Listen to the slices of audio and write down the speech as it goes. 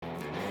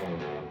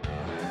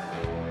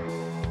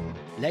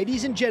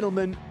Ladies and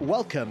gentlemen,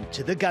 welcome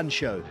to The Gun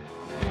Show.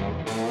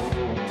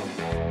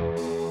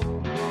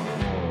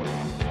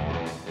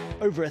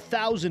 Over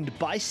 1,000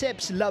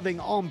 biceps-loving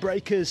arm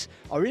breakers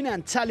are in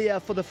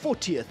Antalya for the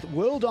 40th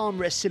World Arm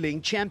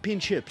Wrestling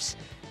Championships.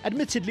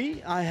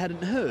 Admittedly, I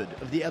hadn't heard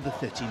of the other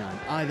 39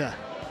 either.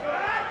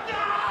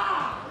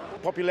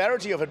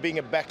 Popularity of it being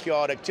a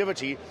backyard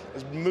activity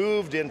has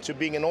moved into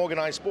being an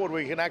organized sport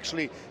where you can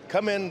actually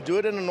come in, do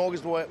it in an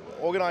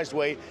organized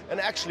way, and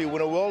actually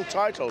win a world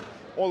title,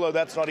 although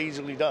that's not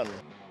easily done.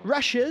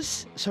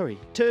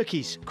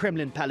 Turkey's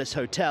Kremlin Palace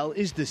Hotel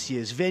is this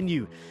year's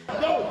venue.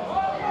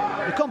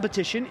 The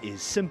competition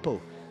is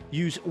simple.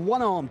 Use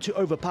one arm to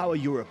overpower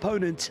your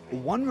opponent,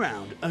 one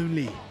round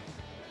only.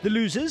 The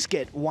losers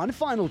get one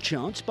final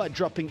chance by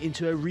dropping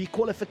into a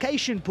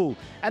requalification pool,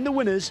 and the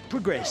winners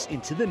progress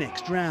into the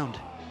next round.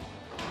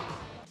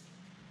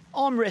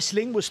 Arm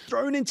wrestling was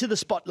thrown into the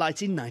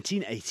spotlight in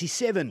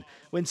 1987,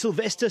 when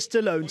Sylvester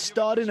Stallone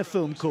starred in a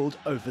film called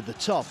Over the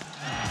Top,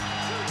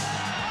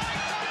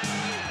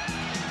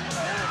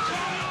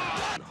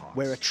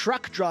 where a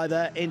truck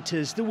driver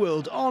enters the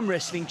World Arm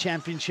Wrestling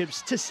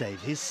Championships to save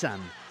his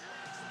son.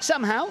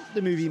 Somehow,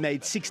 the movie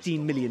made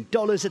 $16 million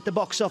at the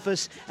box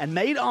office and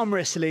made arm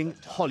wrestling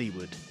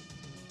Hollywood.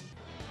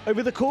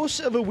 Over the course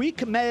of a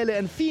week, male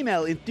and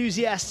female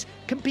enthusiasts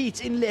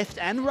compete in left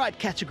and right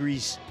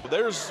categories.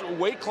 There's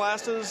weight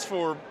classes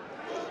for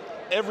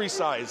every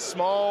size,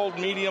 small,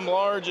 medium,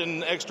 large,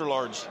 and extra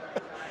large.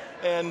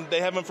 And they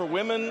have them for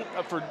women,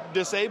 for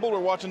disabled. We're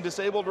watching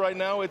disabled right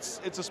now.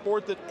 It's a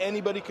sport that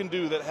anybody can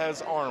do that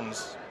has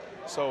arms.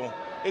 So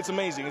it's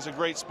amazing. It's a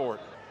great sport.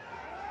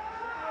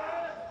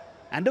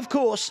 And of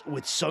course,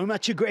 with so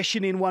much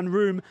aggression in one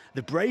room,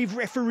 the brave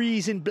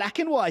referees in black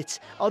and white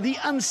are the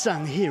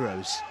unsung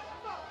heroes.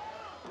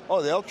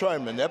 Oh, they'll try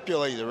and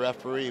manipulate the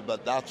referee,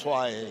 but that's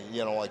why,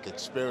 like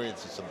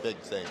experience is a big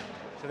thing.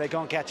 So they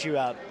can't catch you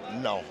out?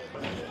 No.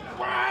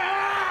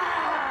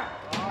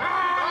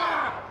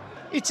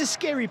 It's a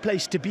scary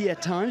place to be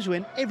at times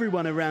when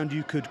everyone around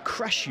you could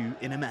crush you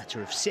in a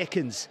matter of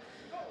seconds.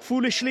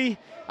 Foolishly,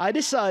 I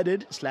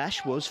decided,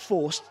 / was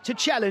forced, to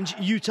challenge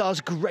Utah's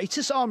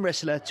greatest arm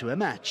wrestler to a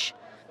match.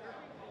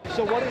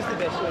 So what is the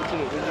best way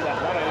to do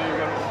that? You're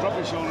going to drop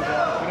your shoulders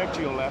down, connect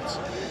to your lats.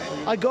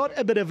 I got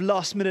a bit of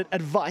last-minute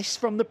advice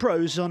from the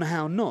pros on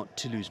how not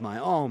to lose my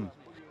arm.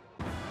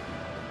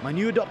 My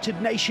new adopted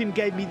nation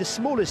gave me the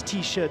smallest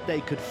t-shirt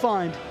they could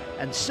find,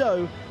 and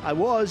so I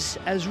was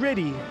as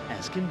ready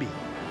as can be.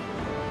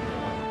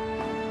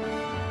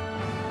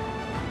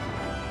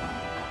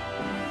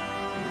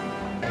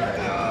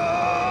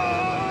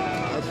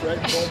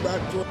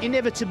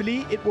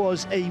 Inevitably, it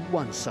was a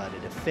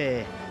one-sided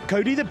affair.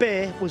 Cody the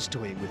Bear was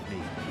toying with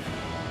me.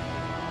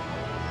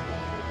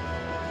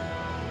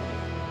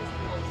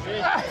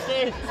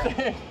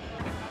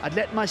 I'd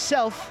let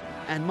myself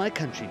and my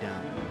country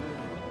down.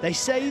 They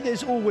say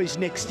there's always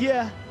next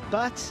year,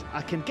 but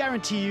I can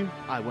guarantee you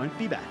I won't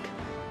be back.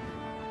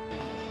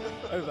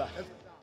 Over.